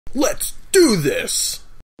Let's do this!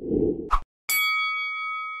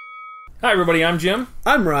 Hi everybody, I'm Jim.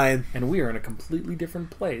 I'm Ryan. And we are in a completely different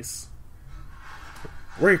place.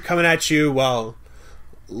 We're coming at you, well,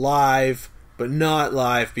 live, but not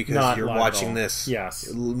live because you're watching this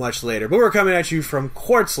much later. But we're coming at you from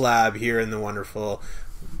Quartz Lab here in the wonderful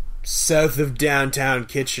south of downtown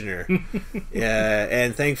Kitchener.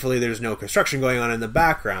 And thankfully there's no construction going on in the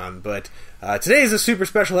background. But today is a super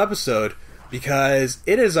special episode because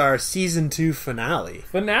it is our season 2 finale.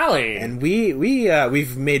 And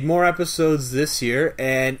we've made more episodes this year,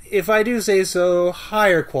 and if I do say so,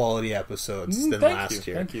 higher quality episodes than last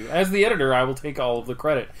year. Thank you. As the editor, I will take all of the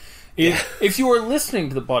credit. If you are listening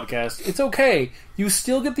to the podcast, it's okay. You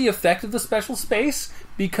still get the effect of the special space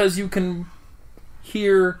because you can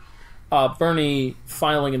hear Bernie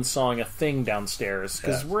filing and sawing a thing downstairs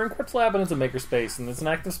because we're in Quartz Lab and it's a makerspace and it's an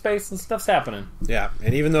active space and stuff's happening. Yeah,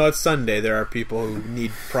 and even though it's Sunday, there are people who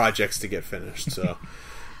need projects to get finished. So,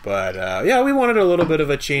 but we wanted a little bit of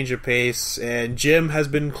a change of pace, and Jim has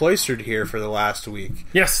been cloistered here for the last week.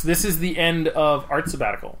 Yes, this is the end of Art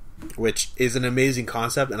Sabbatical, which is an amazing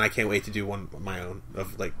concept, and I can't wait to do one of my own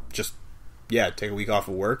of take a week off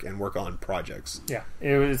of work and work on projects. Yeah,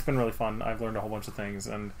 it's been really fun. I've learned a whole bunch of things,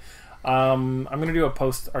 and I'm going to do a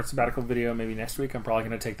post-Art Sabbatical video maybe next week. I'm probably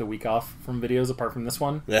going to take the week off from videos apart from this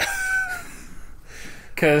one. Yeah.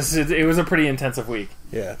 Because it was a pretty intensive week.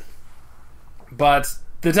 Yeah. But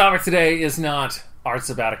the topic today is not Art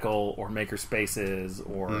Sabbatical or makerspaces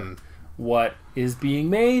or what is being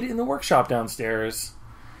made in the workshop downstairs,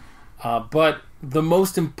 but the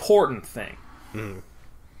most important thing.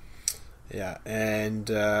 Yeah, and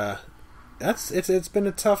it's been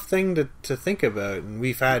a tough thing to think about, and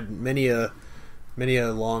we've had many a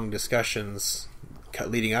long discussions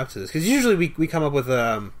leading up to this, because usually we come up with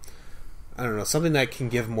something that can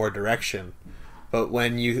give more direction, but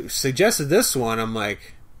when you suggested this one, I'm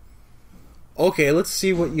like, okay, let's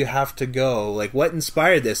see what you have to go, like what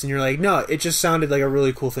inspired this, and you're like, no, it just sounded like a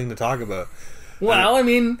really cool thing to talk about. Well,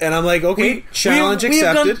 and I'm like, okay, challenge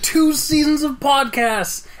accepted. We have done 2 seasons of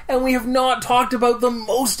podcasts, and we have not talked about the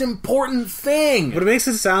most important thing. But it makes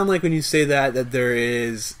it sound like when you say that there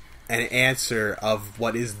is an answer of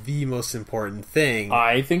what is the most important thing.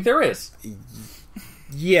 I think there is.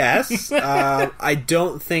 Yes. I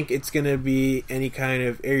don't think it's going to be any kind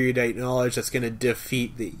of erudite knowledge that's going to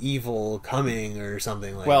defeat the evil coming or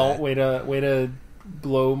something like that. Well, way to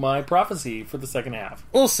blow my prophecy for the second half.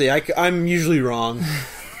 We'll see. I'm usually wrong.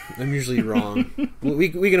 We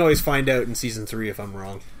can always find out in season 3 if I'm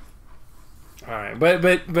wrong. All right,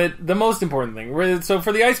 but the most important thing. So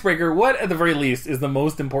for the icebreaker, what at the very least is the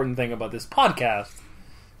most important thing about this podcast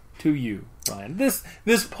to you, Ryan? This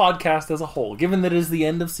podcast as a whole, given that it is the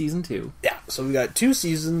end of season 2. Yeah. So we got 2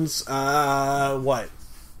 seasons. 40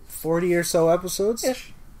 or so episodes.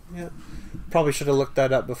 Ish. Yeah. Probably should have looked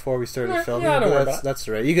that up before we started filming. Yeah, don't worry about it. That's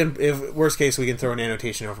right. You can, if worst case, we can throw an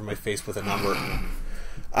annotation over my face with a number.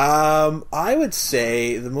 I would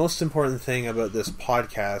say the most important thing about this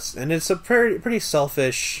podcast, and it's a pretty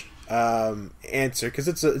selfish answer because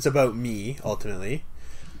it's about me ultimately,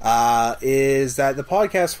 is that the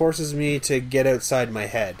podcast forces me to get outside my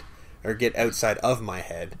head or get outside of my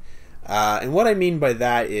head, and what I mean by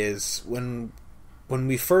that is when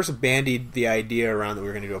we first bandied the idea around that we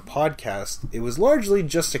were going to do a podcast, it was largely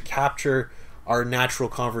just to capture our natural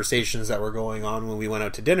conversations that were going on when we went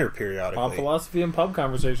out to dinner periodically. Pop philosophy and pub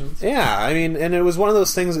conversations. Yeah, I mean, and it was one of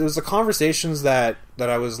those things, it was the conversations that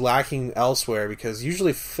I was lacking elsewhere, because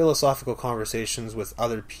usually philosophical conversations with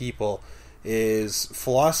other people is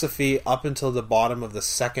philosophy up until the bottom of the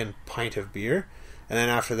second pint of beer, and then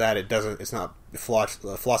after that it's not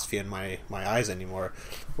philosophy in my eyes anymore.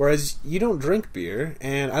 Whereas you don't drink beer,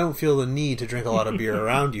 and I don't feel the need to drink a lot of beer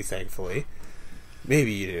around you, thankfully.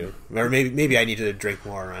 Maybe you do, or maybe I need to drink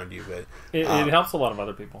more around you, but it helps a lot of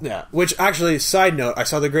other people. Yeah. Which actually, side note, I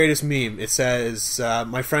saw the greatest meme. It says,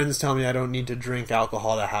 "My friends tell me I don't need to drink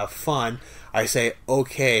alcohol to have fun." I say,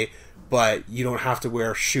 "Okay, but you don't have to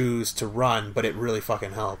wear shoes to run, but it really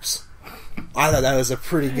fucking helps." I thought that was a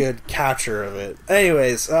pretty good capture of it.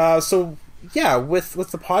 Anyways, so yeah, with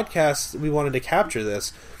the podcast, we wanted to capture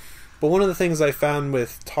this, but one of the things I found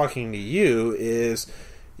with talking to you is,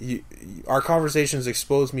 our conversations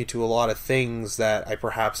exposed me to a lot of things that I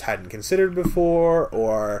perhaps hadn't considered before,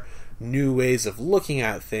 or new ways of looking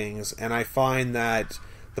at things, and I find that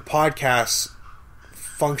the podcast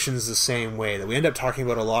functions the same way, that we end up talking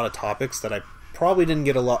about a lot of topics that I probably didn't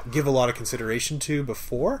give a lot of consideration to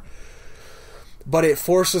before, but it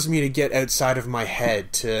forces me to get outside of my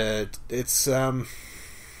head. It's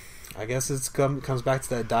I guess comes back to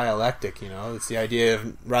that dialectic, you know. It's the idea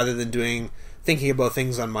of, rather than thinking about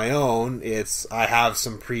things on my own, it's I have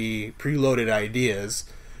some preloaded ideas,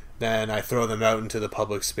 then I throw them out into the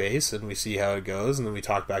public space and we see how it goes, and then we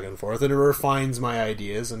talk back and forth, and it refines my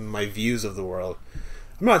ideas and my views of the world.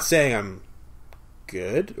 I'm not saying I'm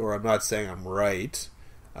good, or I'm not saying I'm right,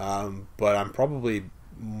 but I'm probably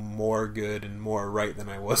more good and more right than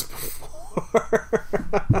I was before.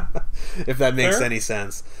 If that makes any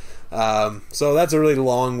sense. So that's a really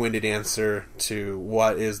long-winded answer to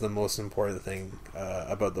what is the most important thing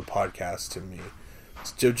about the podcast to me.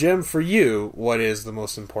 So Jim, for you, what is the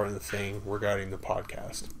most important thing regarding the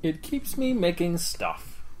podcast? It keeps me making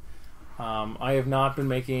stuff. I have not been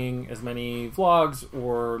making as many vlogs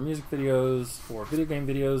or music videos or video game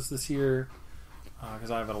videos this year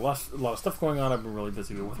because I've had a lot of stuff going on. I've been really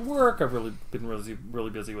busy with work. I've been really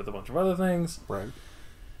busy with a bunch of other things. Right.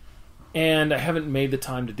 And I haven't made the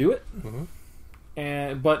time to do it.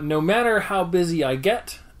 Mm-hmm. But no matter how busy I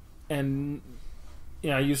get, and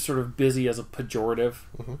I use sort of busy as a pejorative,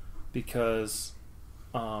 mm-hmm. because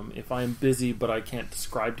if I'm busy but I can't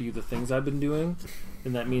describe to you the things I've been doing,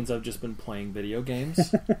 then that means I've just been playing video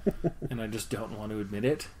games, and I just don't want to admit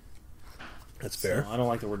it. That's fair. So I don't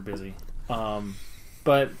like the word busy.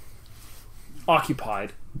 But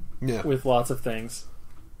occupied with lots of things.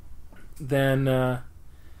 Then...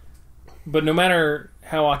 But no matter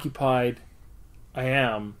how occupied I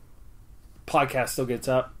am, podcast still gets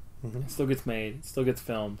up, mm-hmm. it still gets made, it still gets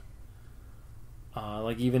filmed.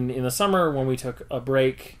 Like even in the summer when we took a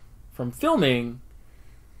break from filming,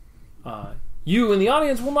 you in the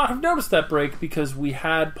audience will not have noticed that break because we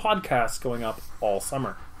had podcasts going up all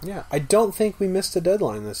summer. Yeah, I don't think we missed a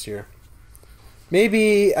deadline this year.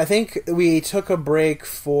 Maybe, I think we took a break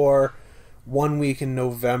for 1 week in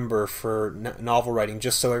November for novel writing,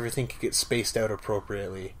 just so everything could get spaced out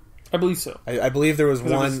appropriately. I believe so. I believe there was one...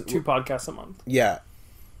 There was 2 podcasts a month. Yeah.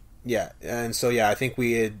 And so, I think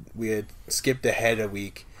we had skipped ahead a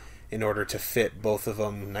week in order to fit both of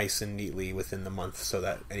them nice and neatly within the month, so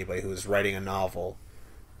that anybody who was writing a novel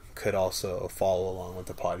could also follow along with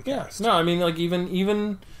the podcast. Yeah. No, I mean, like,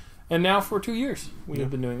 even... And now for 2 years we have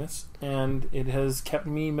been doing this, and it has kept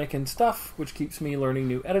me making stuff, which keeps me learning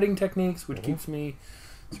new editing techniques, which keeps me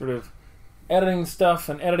sort of editing stuff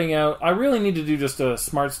and editing out. I really need to do just a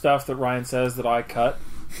smart stuff that Ryan says that I cut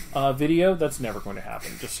video. That's never going to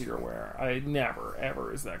happen, just so you're aware. Never,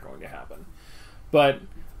 ever is that going to happen. But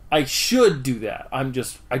I should do that. I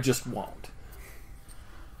just won't.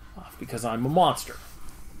 Because I'm a monster.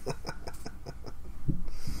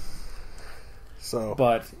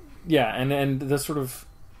 But... Yeah, and the sort of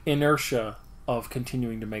inertia of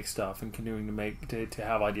continuing to make stuff and continuing to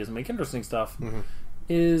have ideas and make interesting stuff mm-hmm.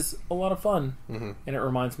 is a lot of fun, mm-hmm. and it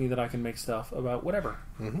reminds me that I can make stuff about whatever.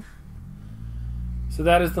 Mm-hmm. So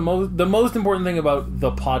that is the most important thing about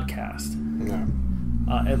the podcast.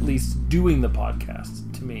 Yeah. At least doing the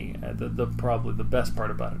podcast to me, probably the best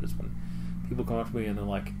part about it is when people come up to me and they're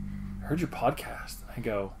like, "I heard your podcast." I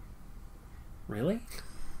go, "Really?"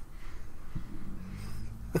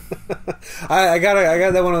 I got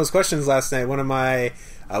that one of those questions last night. One of my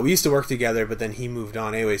we used to work together, but then he moved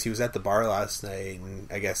on. Anyways, he was at the bar last night, and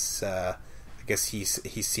I guess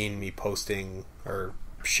he's seen me posting or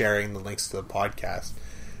sharing the links to the podcast,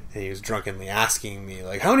 and he was drunkenly asking me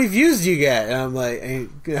like, "How many views do you get?" And I'm like,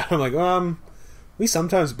 we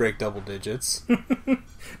sometimes break double digits.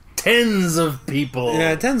 Tens of people.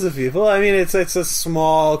 Yeah, tens of people. I mean, it's a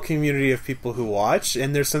small community of people who watch,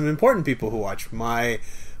 and there's some important people who watch.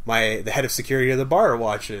 The head of security of the bar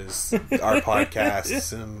watches our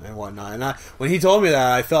podcasts and whatnot. And when he told me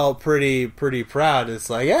that, I felt pretty proud.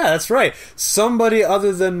 It's like, yeah, that's right. Somebody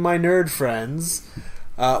other than my nerd friends,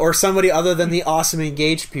 or somebody other than the awesome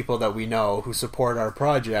engaged people that we know who support our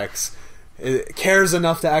projects, cares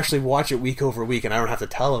enough to actually watch it week over week, and I don't have to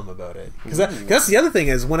tell them about it. Because that's the other thing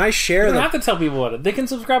is when I share you don't have to tell people about it. They can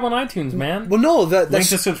subscribe on iTunes, man. Well, no, link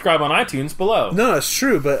to subscribe on iTunes below. No, it's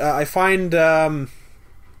true, but I find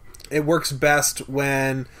it works best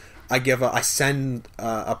when I send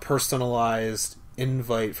a personalized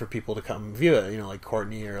invite for people to come view it. You know, like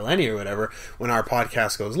Courtney or Lenny or whatever. When our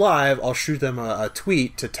podcast goes live, I'll shoot them a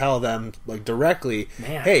tweet to tell them like directly,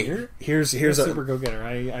 man, "Hey, here's a a super go-getter."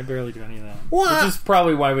 I barely do any of that. What? Which is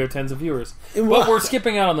probably why we have tens of viewers. But we're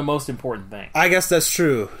skipping out on the most important thing. I guess that's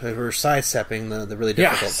true. We're sidestepping the really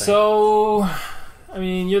difficult thing. So, I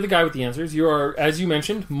mean, you're the guy with the answers. You are, as you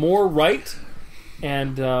mentioned, more right.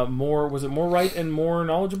 And more right and more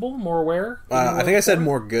knowledgeable, more aware? I think I said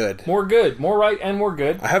more good. More good. More right and more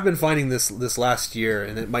good. I have been finding this last year,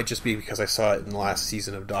 and it might just be because I saw it in the last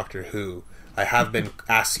season of Doctor Who. I have been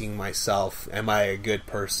asking myself, am I a good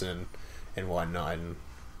person and whatnot, and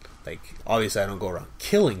like, obviously I don't go around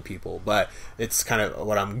killing people, but it's kind of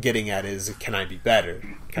what I'm getting at is, can I be better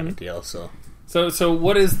kind of deal. So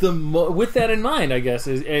what is with that in mind, I guess,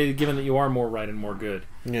 is given that you are more right and more good,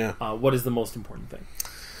 what is the most important thing?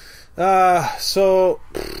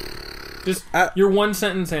 Just your one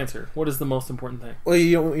sentence answer. What is the most important thing? Well,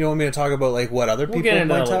 you want me to talk about like what other people get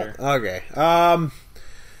into might that later. Okay.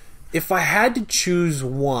 If I had to choose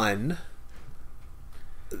one,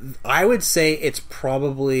 I would say it's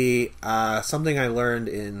probably something I learned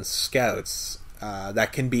in Scouts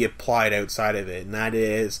that can be applied outside of it, and that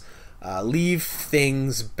is leave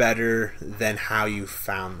things better than how you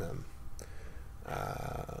found them.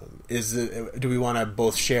 Do we want to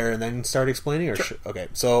both share and then start explaining? Or sure. Okay,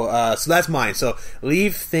 so that's mine. So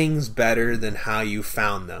leave things better than how you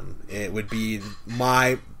found them. It would be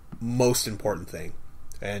my most important thing.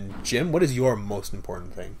 And Jim, what is your most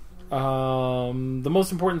important thing? The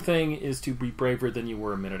most important thing is to be braver than you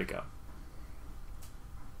were a minute ago.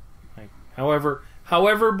 Like,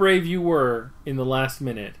 however brave you were in the last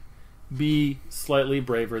minute, be slightly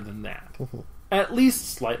braver than that. At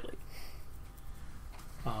least slightly.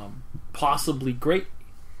 Possibly great,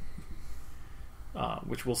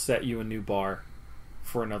 which will set you a new bar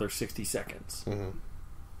for another 60 seconds.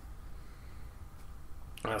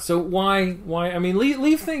 So why? I mean,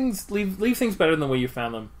 leave things better than the way you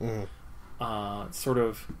found them. Sort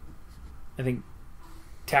of, I think,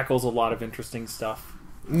 tackles a lot of interesting stuff.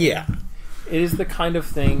 Yeah, it is the kind of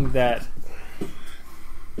thing that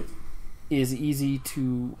is easy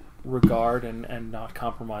to regard and not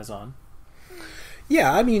compromise on.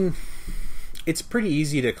 Yeah, I mean, it's pretty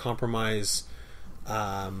easy to compromise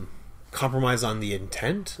on the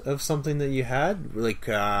intent of something that you had, like.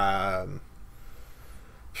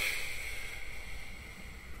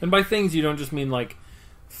 And by things, you don't just mean like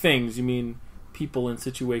things. You mean people and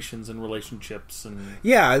situations and relationships and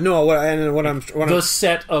the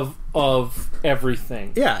set of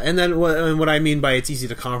everything. Yeah, and then what I mean by it's easy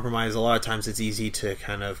to compromise. A lot of times, it's easy to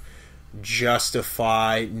kind of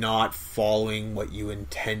justify not following what you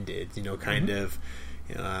intended. You know, kind of.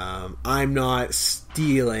 I'm not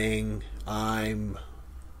stealing. I'm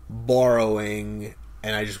borrowing.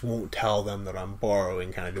 And I just won't tell them that I'm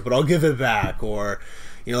borrowing, kind of, but I'll give it back. Or,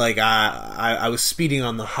 you know, like I was speeding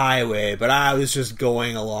on the highway, but I was just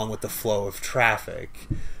going along with the flow of traffic.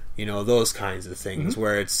 You know, those kinds of things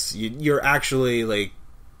where it's you're actually like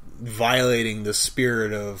violating the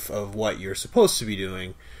spirit of what you're supposed to be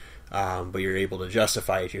doing, but you're able to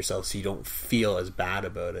justify it to yourself so you don't feel as bad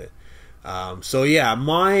about it. So yeah,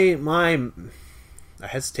 my I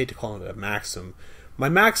hesitate to call it a maxim. My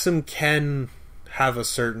maxim can have a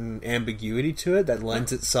certain ambiguity to it that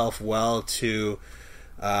lends itself well to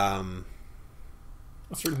a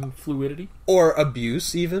certain fluidity or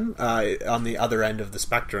abuse, even on the other end of the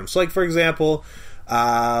spectrum. So, like, for example,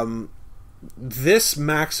 this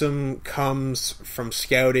maxim comes from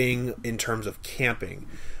scouting in terms of camping.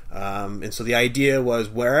 And so the idea was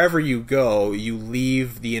wherever you go, you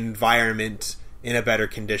leave the environment in a better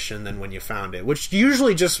condition than when you found it, which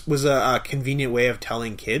usually just was a convenient way of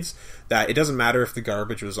telling kids that it doesn't matter if the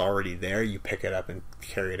garbage was already there, you pick it up and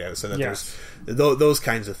carry it out. So that there's those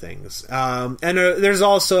kinds of things. And there's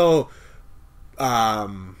also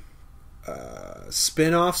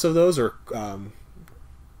spin-offs of those, or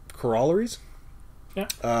corollaries.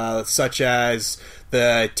 Yeah. Such as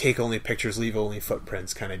the take only pictures, leave only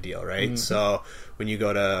footprints kind of deal, right? So when you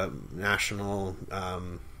go to national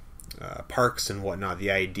parks and whatnot,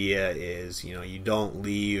 the idea is, you know, you don't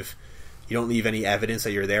leave any evidence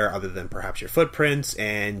that you're there other than perhaps your footprints,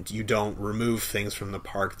 and you don't remove things from the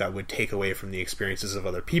park that would take away from the experiences of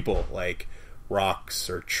other people, like rocks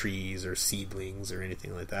or trees or seedlings or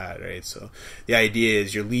anything like that, right? So the idea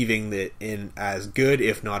is you're leaving it in as good,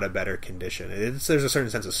 if not a better condition. There's a certain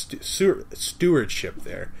sense of stewardship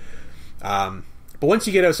there. But once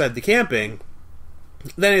you get outside the camping,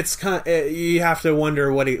 then it's kind of, you have to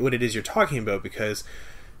wonder what it is you're talking about, because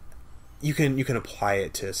you can apply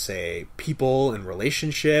it to, say, people and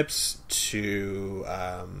relationships, to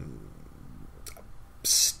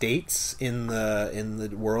states in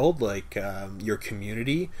the world, like your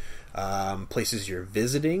community, places you're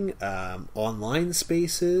visiting, online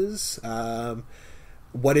spaces.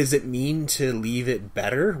 What does it mean to leave it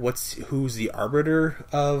better? Who's the arbiter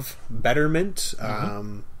of betterment?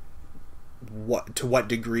 To what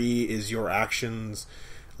degree is your actions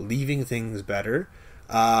leaving things better?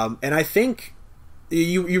 And I think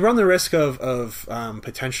you run the risk of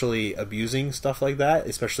potentially abusing stuff like that,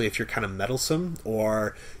 especially if you're kind of meddlesome,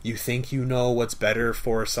 or you think you know what's better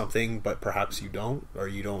for something, but perhaps you don't, or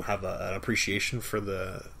you don't have an appreciation for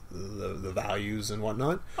the values and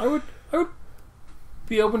whatnot. I would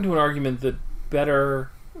be open to an argument that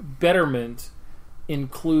betterment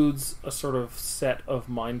includes a sort of set of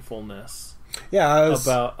mindfulness. Yeah,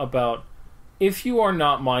 about if you are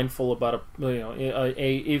not mindful about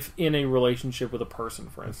if in a relationship with a person,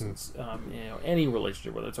 for instance, any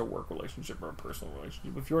relationship, whether it's a work relationship or a personal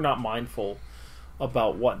relationship, if you're not mindful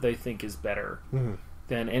about what they think is better,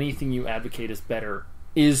 then anything you advocate as better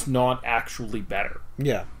is not actually better.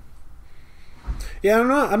 Yeah. Yeah,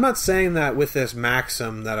 I'm not saying that with this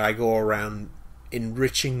maxim that I go around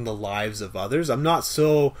enriching the lives of others. I'm not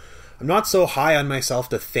so high on myself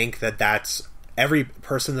to think that that's every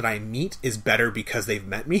person that I meet is better because they've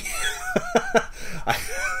met me.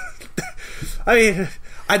 I mean,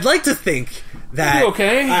 I'd like to think that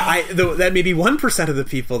that maybe 1% of the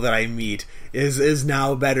people that I meet is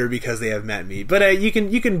now better because they have met me. But you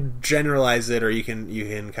can generalize it, or you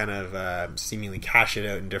can kind of seemingly cash it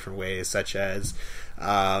out in different ways, such as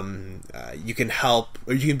you can help,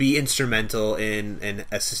 or you can be instrumental in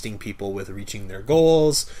assisting people with reaching their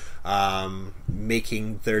goals,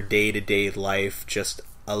 making their day-to-day life just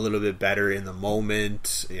a little bit better in the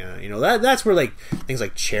moment. That's where like things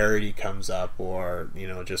like charity comes up, or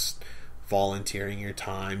just volunteering your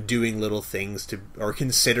time, doing little things or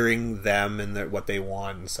considering them and what they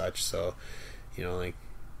want and such. So like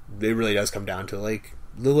it really does come down to like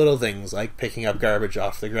the little things, like picking up garbage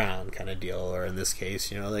off the ground kind of deal, or in this case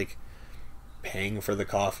like paying for the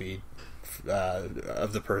coffee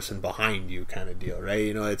of the person behind you kind of deal,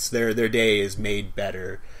 right? It's their day is made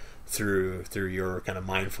better through your kind of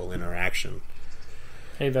mindful interaction.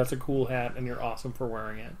 Hey, that's a cool hat, and you're awesome for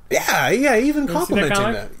wearing it. Yeah, even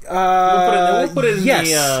complimenting it. We'll put it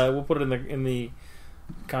in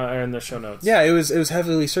the show notes. Yeah, it was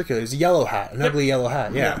heavily circulated. It was a yellow hat, an ugly yellow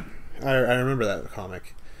hat. Yeah. I remember that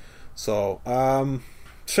comic. So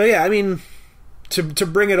yeah, I mean, to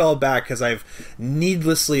bring it all back, because I've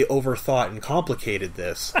needlessly overthought and complicated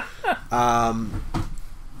this.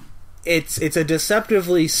 It's a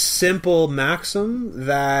deceptively simple maxim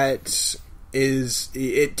that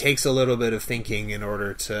it takes a little bit of thinking in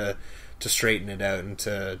order to straighten it out and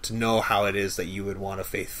to know how it is that you would want to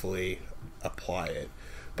faithfully apply it.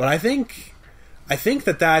 But I think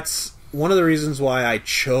that's one of the reasons why I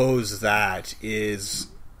chose that is,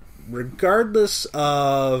 regardless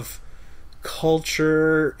of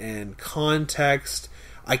culture and context,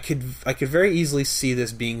 I could very easily see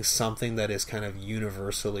this being something that is kind of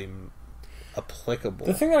universally applicable.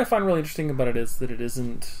 The thing that I find really interesting about it is that it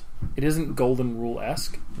isn't golden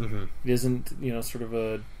rule-esque. Mm-hmm. It isn't sort of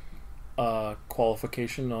a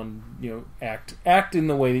qualification on act in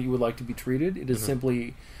the way that you would like to be treated. It is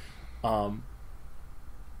simply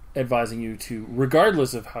advising you to,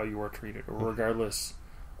 regardless of how you are treated, or regardless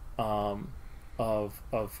of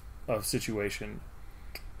situation,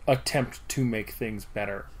 attempt to make things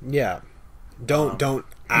better. Yeah. Don't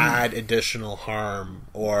add additional harm,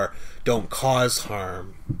 or don't cause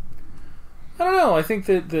harm. I don't know. I think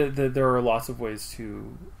that there are lots of ways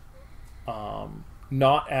to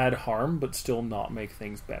not add harm, but still not make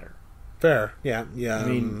things better. Fair. Yeah. I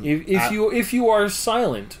mean, if you are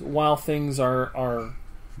silent while things are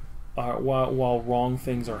while wrong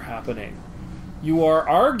things are happening, you are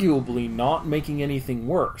arguably not making anything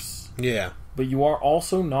worse. Yeah. But you are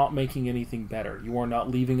also not making anything better. You are not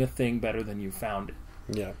leaving a thing better than you found it.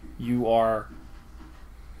 Yeah. You are,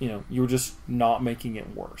 you're just not making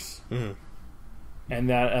it worse. Mm-hmm. And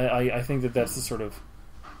that I think that's the sort of,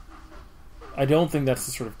 I don't think that's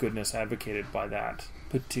the sort of goodness advocated by that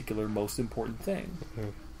particular most important thing. Mm-hmm.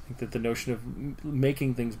 I think that the notion of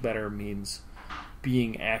making things better means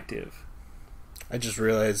being active. I just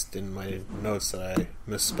realized in my notes that I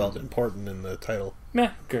misspelled important in the title. Meh,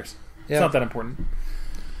 who cares? Yeah. It's not that important.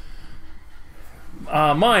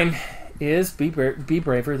 Mine is be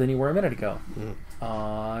braver than you were a minute ago. Mm.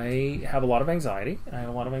 I have a lot of anxiety. I have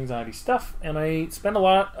a lot of anxiety stuff, and I spend a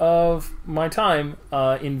lot of my time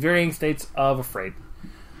in varying states of afraid.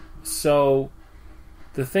 So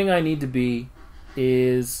the thing I need to be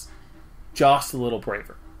is just a little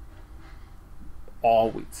braver.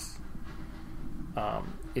 Always.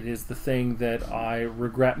 It is the thing that I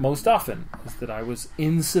regret most often, is that I was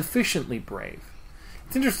insufficiently brave.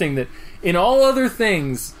 It's interesting that in all other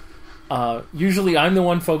things, usually I'm the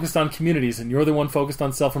one focused on communities and you're the one focused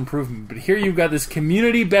on self-improvement. But here you've got this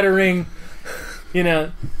community bettering,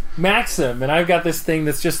 maxim, and I've got this thing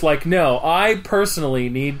that's just like, no, I personally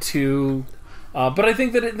need to But I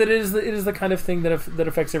think that it is the kind of thing that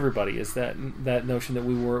affects everybody. Is that notion that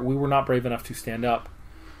we were not brave enough to stand up,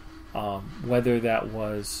 whether that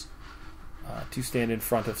was to stand in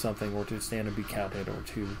front of something, or to stand and be counted, or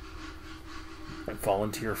to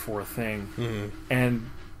volunteer for a thing, and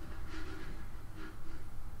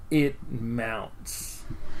it mounts.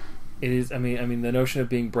 It is. I mean, the notion of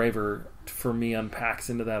being braver for me unpacks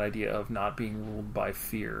into that idea of not being ruled by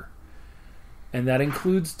fear. And that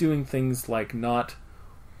includes doing things like not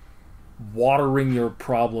watering your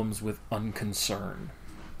problems with unconcern.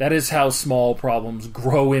 That is how small problems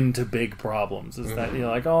grow into big problems. Is that you're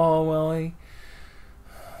like, oh, well, I'm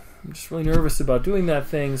just really nervous about doing that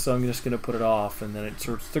thing, so I'm just going to put it off. And then it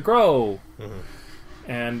starts to grow.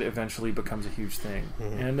 And eventually becomes a huge thing.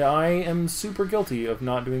 And I am super guilty of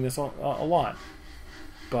not doing this a lot.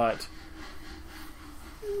 But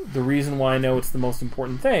the reason why I know it's the most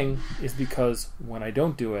important thing is because when I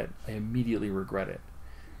don't do it, I immediately regret it.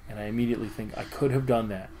 And I immediately think, I could have done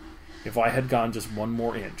that. If I had gone just one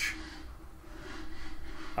more inch,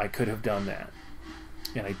 I could have done that.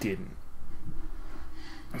 And I didn't.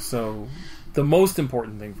 So, the most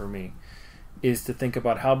important thing for me is to think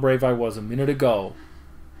about how brave I was a minute ago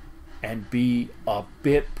and be a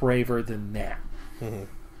bit braver than that.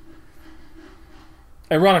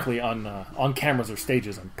 Ironically, on cameras or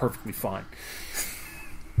stages, I'm perfectly fine.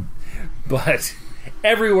 But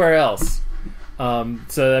everywhere else,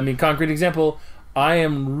 concrete example, I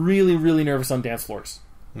am really, really nervous on dance floors.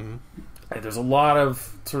 There's a lot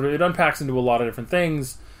of it unpacks into a lot of different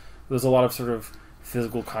things. There's a lot of sort of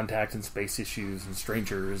physical contact and space issues and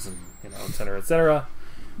strangers and et cetera, et cetera.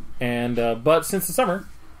 And but since the summer,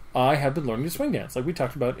 I have been learning to swing dance, like we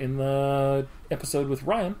talked about in the episode with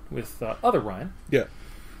Ryan, with other Ryan. Yeah.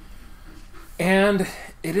 And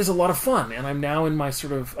it is a lot of fun, and I'm now in my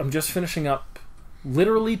I'm just finishing up,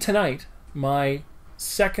 literally tonight, my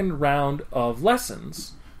second round of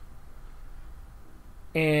lessons.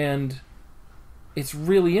 And it's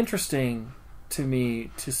really interesting to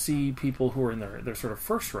me to see people who are in their sort of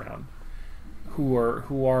first round, who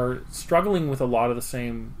are struggling with a lot of the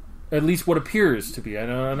same, at least what appears to be. I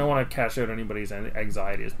don't want to cash out anybody's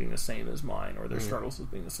anxiety as being the same as mine, or their struggles as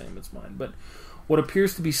being the same as mine, but what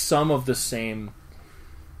appears to be some of the same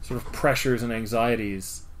sort of pressures and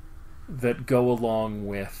anxieties that go along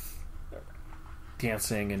with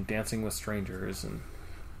dancing and dancing with strangers and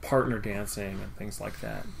partner dancing and things like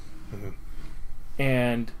that.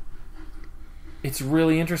 And it's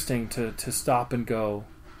really interesting to stop and go,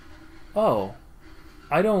 oh,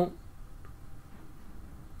 I don't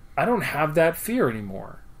have that fear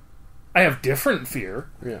anymore. I have different fear,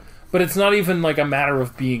 but it's not even like a matter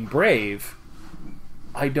of being brave.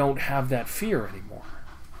 I don't have that fear anymore.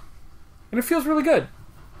 And it feels really good.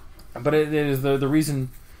 But it is the reason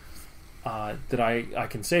that I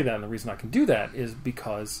can say that, and the reason I can do that is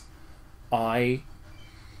because I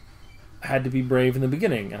had to be brave in the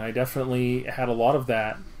beginning, and I definitely had a lot of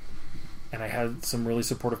that, and I had some really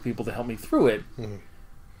supportive people to help me through it.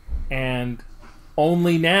 And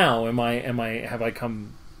only now have I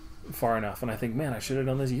come far enough, and I think, man, I should have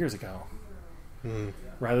done this years ago.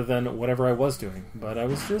 Rather than whatever I was doing. But I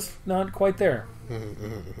was just not quite there.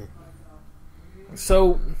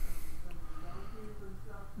 So,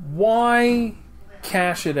 why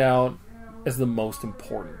cash it out as the most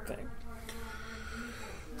important thing?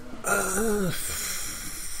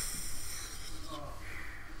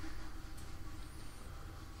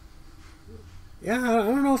 Yeah, I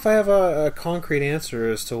don't know if I have a concrete answer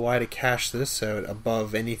as to why to cash this out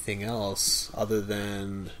above anything else, other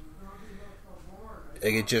than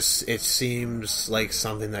it seems like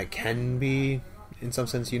something that can be, in some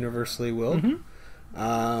sense, universally willed.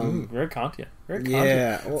 Very Kantian. Very Kantian.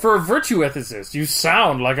 Yeah. Well, for a virtue ethicist, you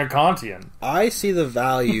sound like a Kantian. I see the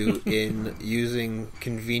value in using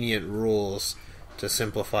convenient rules to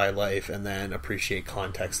simplify life and then appreciate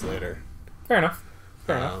context later. Fair enough.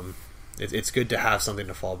 Fair enough. It's good to have something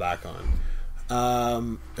to fall back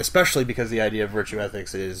on. Especially because the idea of virtue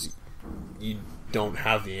ethics is you don't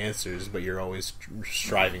have the answers, but you're always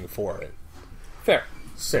striving for it. Fair.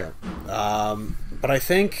 But I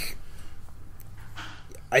think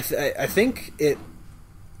I think it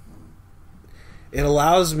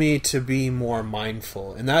allows me to be more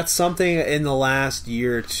mindful, and that's something in the last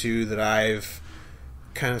year or two that I've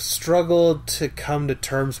kind of struggled to come to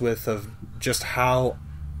terms with, of just how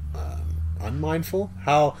unmindful,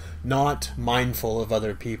 how not mindful of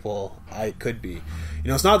other people I could be.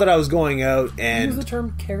 It's not that I was going out and use the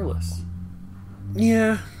term careless.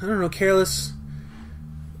 Yeah, I don't know, careless.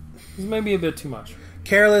 This may be a bit too much.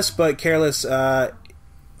 Careless.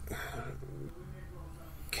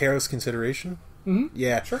 careless consideration. Mm-hmm.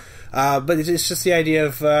 Yeah, sure. But it's just the idea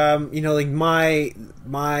of like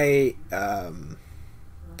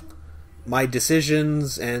my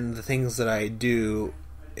decisions and the things that I do.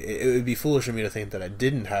 It would be foolish of me to think that I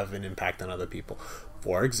didn't have an impact on other people.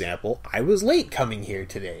 For example, I was late coming here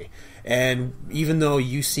today, and even though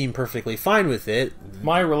you seem perfectly fine with it,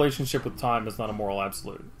 my relationship with time is not a moral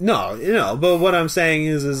absolute. No, but what I'm saying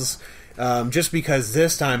is just because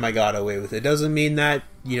this time I got away with it doesn't mean that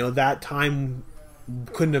that time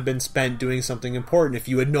couldn't have been spent doing something important if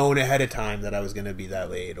you had known ahead of time that I was going to be that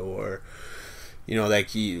late, or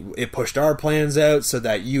it pushed our plans out so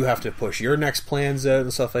that you have to push your next plans out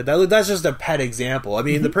and stuff like that. That's just a pet example. I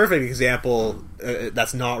mean, the perfect example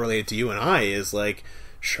that's not related to you and I is like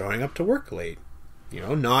showing up to work late.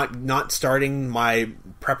 Not starting my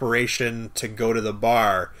preparation to go to the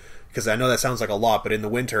bar, because I know that sounds like a lot, but in the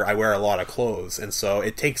winter I wear a lot of clothes, and so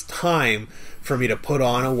it takes time for me to put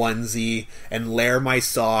on a onesie and layer my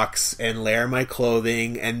socks and layer my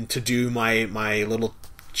clothing and to do my little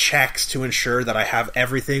checks to ensure that I have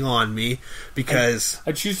everything on me, because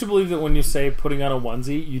I choose to believe that when you say putting on a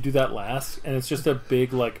onesie, you do that last, and it's just a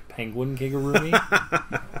big like penguin kigurumi.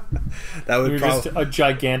 That would just a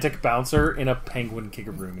gigantic bouncer in a penguin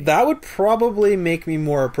kigurumi. That would probably make me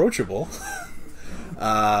more approachable.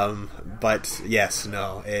 But yes,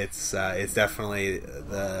 no, it's definitely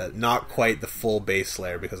not quite the full base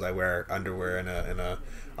layer, because I wear underwear and a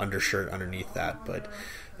undershirt underneath that, but.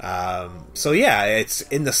 So yeah, it's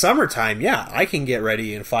in the summertime. Yeah, I can get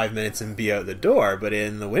ready in 5 minutes and be out the door. But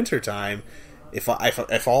in the wintertime, if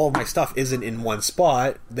all of my stuff isn't in one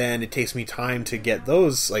spot, then it takes me time to get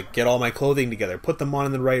all my clothing together, put them on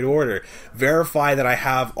in the right order, verify that I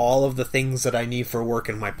have all of the things that I need for work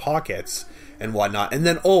in my pockets and whatnot. And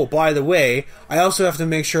then, oh, by the way, I also have to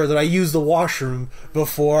make sure that I use the washroom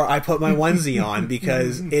before I put my onesie on,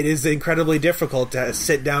 because it is incredibly difficult to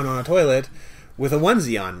sit down on a toilet with a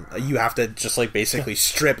onesie on. You have to just basically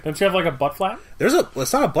strip. Don't you have a butt flap?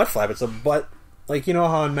 It's not a butt flap, it's a butt,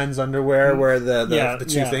 how in men's underwear where the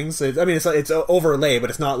two things, it's overlay, but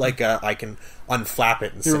it's not like I can unflap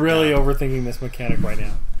it and You're really overthinking this mechanic right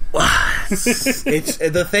now. It's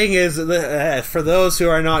the thing is, for those who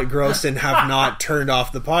are not gross and have not turned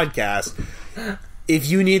off the podcast, if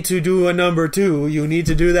you need to do a number 2, you need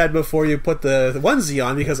to do that before you put the onesie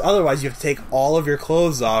on, because otherwise you have to take all of your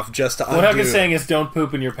clothes off just to undo. What I'm saying is, don't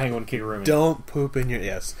poop in your penguin kigurumi. Don't poop in your...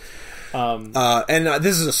 Yes. And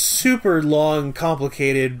this is a super long,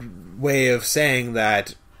 complicated way of saying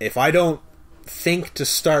that if I don't think to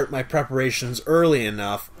start my preparations early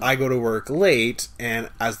enough, I go to work late, and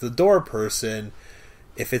as the door person,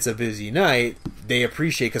 if it's a busy night, they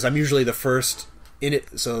appreciate, because I'm usually the first in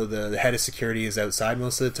it, so the head of security is outside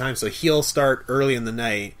most of the time, so he'll start early in the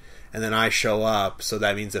night, and then I show up, so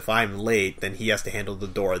that means if I'm late, then he has to handle the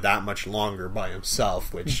door that much longer by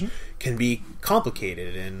himself, which can be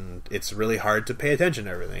complicated, and it's really hard to pay attention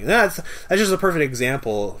to everything. That's just a perfect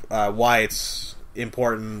example why it's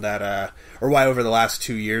important that, or why over the last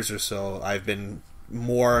 2 years or so, I've been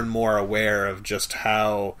more and more aware of just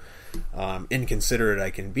how inconsiderate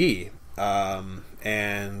I can be.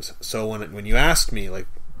 And so when you asked me to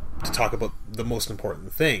talk about the most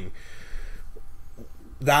important thing,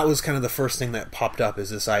 that was kind of the first thing that popped up,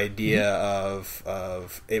 is this idea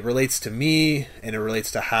of it relates to me and it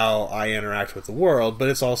relates to how I interact with the world, but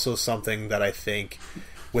it's also something that I think,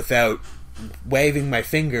 without waving my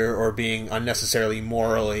finger or being unnecessarily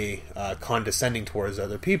morally condescending towards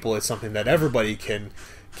other people, it's something that everybody can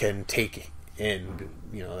take in.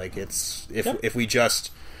 If we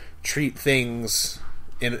just treat things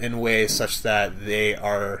in ways such that they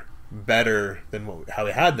are better than how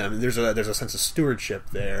we had them, there's a sense of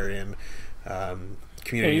stewardship there in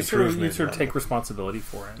community improvement. You sort of take responsibility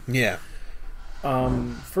for it. Yeah.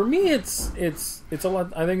 For me, it's a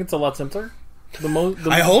lot. I think it's a lot simpler.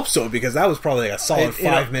 I hope so, because that was probably a solid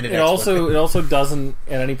 5 minute. It also doesn't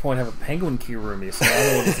at any point have a penguin kigurumi, so I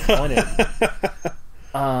don't know what the point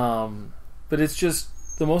is. But it's just,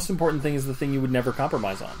 the most important thing is the thing you would never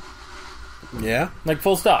compromise on. Yeah.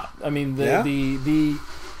 Full stop. I mean, if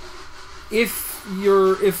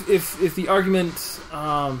the argument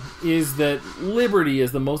is that liberty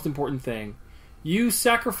is the most important thing, you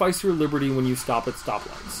sacrifice your liberty when you stop at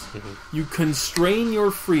stoplights. Mm-hmm. You constrain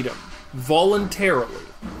your freedom voluntarily.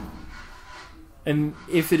 And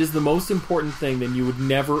if it is the most important thing, then you would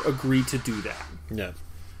never agree to do that. Yeah.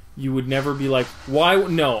 You would never be like, why?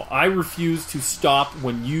 No, I refuse to stop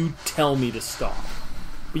when you tell me to stop.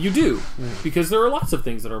 But you do, because there are lots of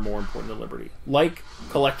things that are more important than liberty, like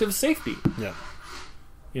collective safety. Yeah.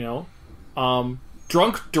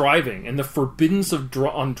 drunk driving and the forbiddance of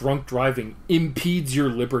on drunk driving impedes your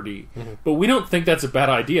liberty. But we don't think that's a bad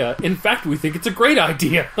idea. In fact, we think it's a great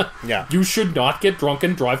idea. Yeah. You should not get drunk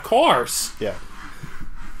and drive cars. Yeah.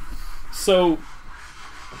 So,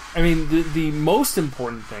 I mean, the most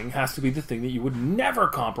important thing has to be the thing that you would never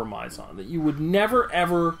compromise on, that you would never,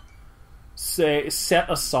 ever set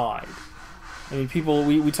aside. I mean, people.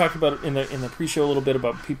 We talked about it in the pre-show a little bit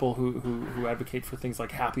about people who advocate for things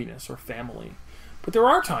like happiness or family, but there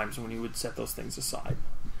are times when you would set those things aside.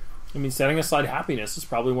 I mean, setting aside happiness is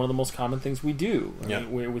probably one of the most common things we do. I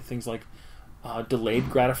mean, with things like delayed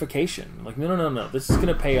gratification. Like, no, this is going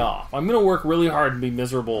to pay off. I'm going to work really hard and be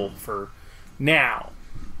miserable for now,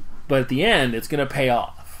 but at the end, it's going to pay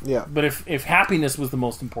off. Yeah. But if happiness was the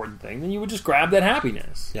most important thing, then you would just grab that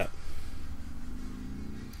happiness. Yeah.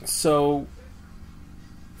 So,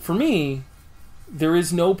 for me, there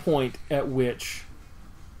is no point at which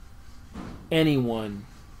anyone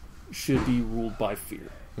should be ruled by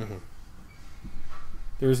fear.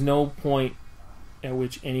 There is no point at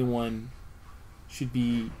which anyone should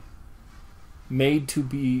be made to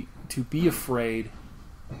be afraid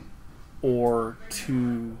or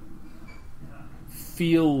to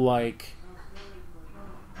feel like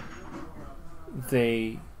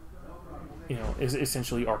they,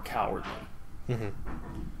 essentially are cowardly. And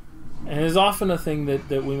it is often a thing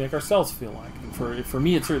that we make ourselves feel like. And for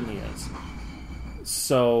me, it certainly is.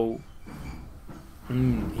 So,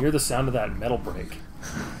 hear the sound of that metal break.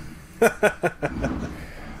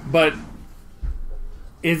 But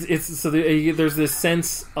there's this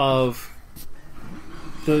sense of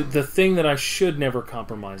the thing that I should never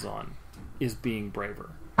compromise on is being braver.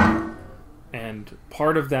 And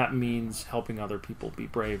part of that means helping other people be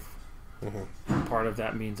brave. Part of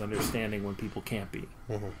that means understanding when people can't be.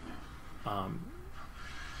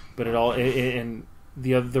 But and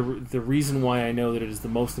the reason why I know that it is the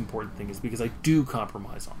most important thing is because I do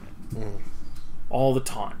compromise on it all the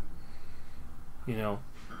time,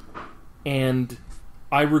 and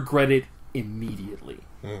I regret it immediately.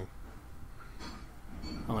 I'm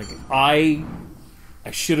like, I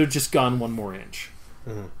should have just gone one more inch,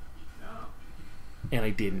 and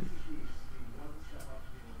I didn't.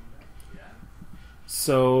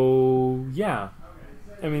 So yeah,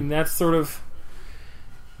 I mean that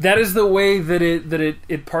is the way that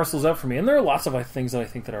it parcels out for me. And there are lots of things that I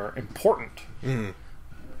think that are important, and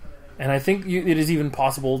I think it is even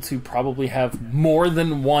possible to probably have more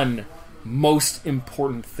than one most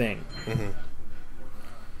important thing.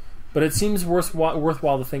 But it seems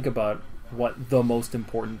worthwhile to think about what the most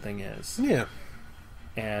important thing is. Yeah.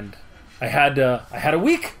 And I had a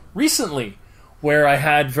week recently where I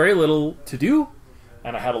had very little to do,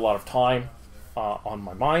 and I had a lot of time on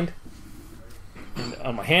my mind, and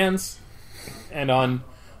on my hands, and on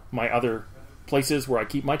my other places where I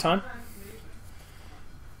keep my time.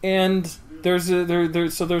 And there's a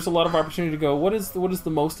lot of opportunity to go, what is the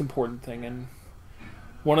most important thing? And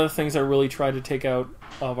one of the things I really tried to take out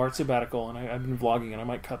of Art Sabbatical, and I've been vlogging, and I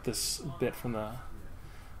might cut this bit from the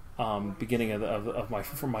beginning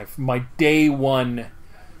of my day one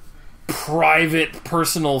private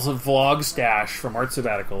personal vlog stash from Art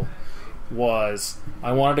Sabbatical, was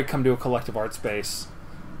I wanted to come to a collective art space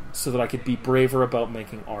so that I could be braver about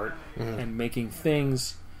making art and making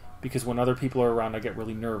things, because when other people are around I get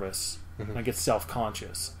really nervous and I get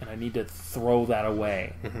self-conscious and I need to throw that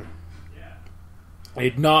away. I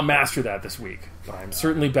did not master that this week, but I'm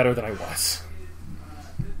certainly better than I was.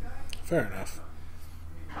 Fair enough.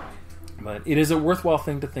 But it is a worthwhile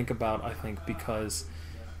thing to think about, I think, because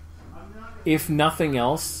if nothing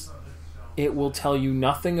else, it will tell you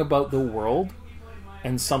nothing about the world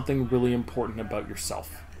and something really important about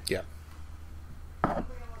yourself. Yeah.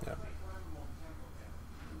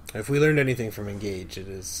 If we learned anything from Engage, it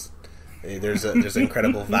is there's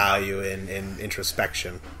incredible value in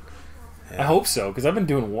introspection. Yeah. I hope so, because I've been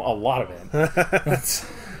doing a lot of it.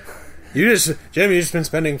 Jim, you've just been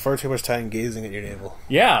spending far too much time gazing at your navel.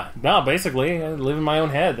 Yeah, no, basically, I live in my own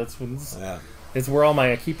head. It's where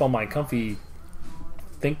I keep all my comfy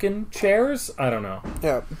thinking chairs. I don't know.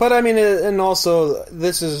 Yeah, but I mean, and also,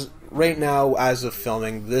 this is right now as of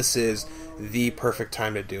filming. This is the perfect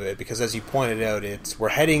time to do it because, as you pointed out, we're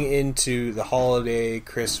heading into the holiday,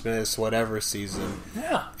 Christmas, whatever season.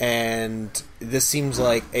 Yeah, and this seems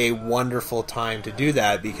like a wonderful time to do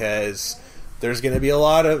that because there's going to be you're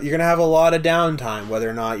going to have a lot of downtime, whether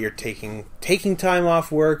or not you're taking time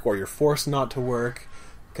off work or you're forced not to work.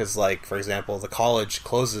 Because, like, for example, the college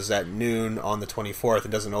closes at noon on the 24th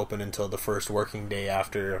and doesn't open until the first working day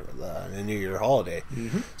after the New Year holiday.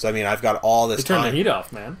 So, I mean, I've got all this time. Turn the heat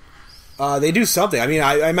off, man. They do something. I mean,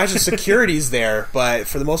 I imagine security's there, but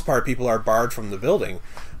for the most part, people are barred from the building.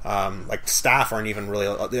 Like staff aren't even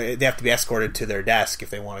really. They have to be escorted to their desk if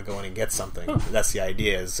they want to go in and get something. That's the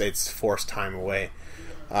idea. Is it's forced time away.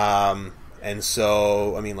 And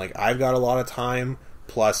so, I mean, like I've got a lot of time.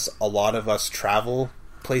 Plus, a lot of us travel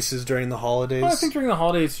places during the holidays. Well, I think during the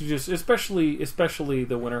holidays, you just, especially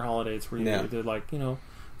the winter holidays, where they're like,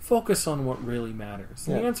 focus on what really matters.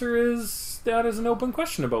 And the answer is that is an open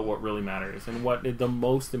question about what really matters and what the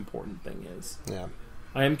most important thing is. Yeah.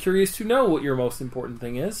 I am curious to know what your most important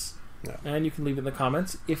thing is, Yeah. and you can leave it in the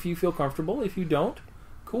comments if you feel comfortable. If you don't,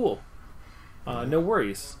 cool. No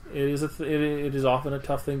worries. It is often a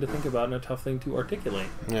tough thing to think about and a tough thing to articulate.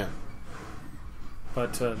 Yeah.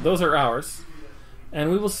 But those are ours,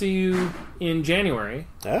 and we will see you in January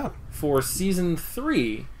for season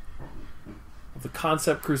 3 of the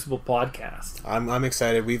Concept Crucible podcast. I'm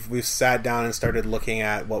excited. We've sat down and started looking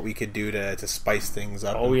at what we could do to spice things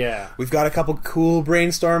up. Oh yeah, we've got a couple cool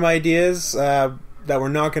brainstorm ideas that we're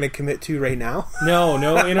not going to commit to right now. No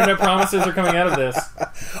internet promises are coming out of this.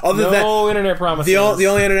 Internet promises. The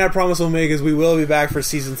only internet promise we'll make is we will be back for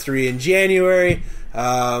season 3 in January.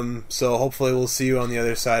 So hopefully we'll see you on the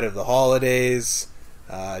other side of the holidays.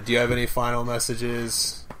 Do you have any final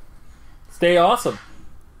messages? Stay awesome.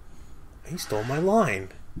 He stole my line.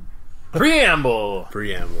 Preamble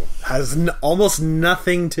has almost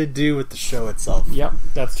nothing to do with the show itself. Yep,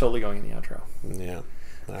 that's totally going in the outro. Yeah,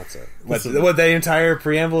 that's it. What the entire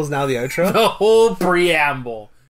preamble is now the outro? The whole preamble.